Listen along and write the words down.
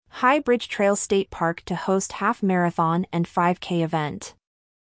High Bridge Trail State Park to host half marathon and 5K event.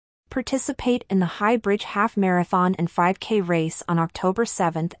 Participate in the High Bridge Half Marathon and 5K race on October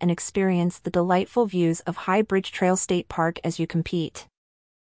 7th and experience the delightful views of High Bridge Trail State Park as you compete.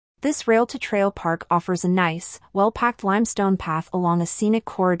 This rail-to-trail park offers a nice, well-packed limestone path along a scenic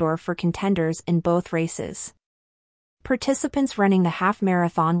corridor for contenders in both races. Participants running the half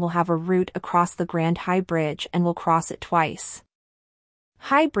marathon will have a route across the Grand High Bridge and will cross it twice.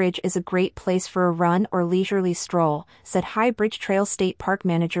 High Bridge is a great place for a run or leisurely stroll, said High Bridge Trail State Park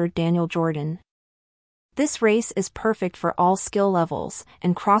Manager Daniel Jordan. This race is perfect for all skill levels,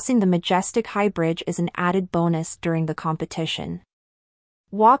 and crossing the majestic High Bridge is an added bonus during the competition.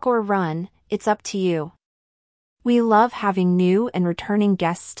 Walk or run, it's up to you. We love having new and returning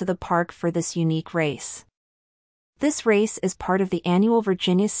guests to the park for this unique race. This race is part of the annual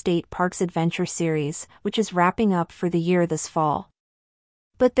Virginia State Parks Adventure Series, which is wrapping up for the year this fall.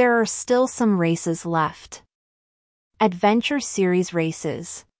 But there are still some races left. Adventure Series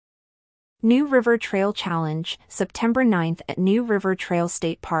races. New River Trail Challenge, September 9th at New River Trail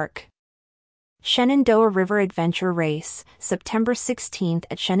State Park. Shenandoah River Adventure Race, September 16th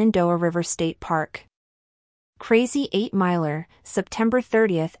at Shenandoah River State Park. Crazy 8-Miler, September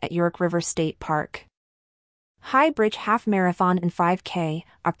 30th at York River State Park. High Bridge Half Marathon and 5K,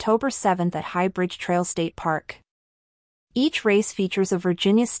 October 7th at High Bridge Trail State Park. Each race features a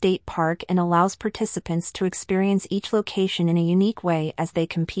Virginia State Park and allows participants to experience each location in a unique way as they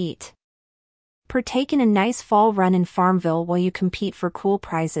compete. Partake in a nice fall run in Farmville while you compete for cool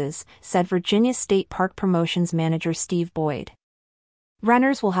prizes, said Virginia State Park Promotions Manager Steve Boyd.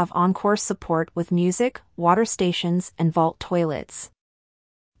 Runners will have on-course support with music, water stations, and vault toilets.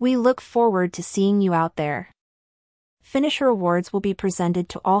 We look forward to seeing you out there. Finisher awards will be presented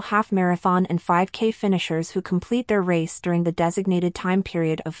to all half marathon and 5K finishers who complete their race during the designated time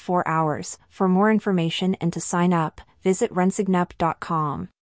period of 4 hours. For more information and to sign up, visit runsignup.com.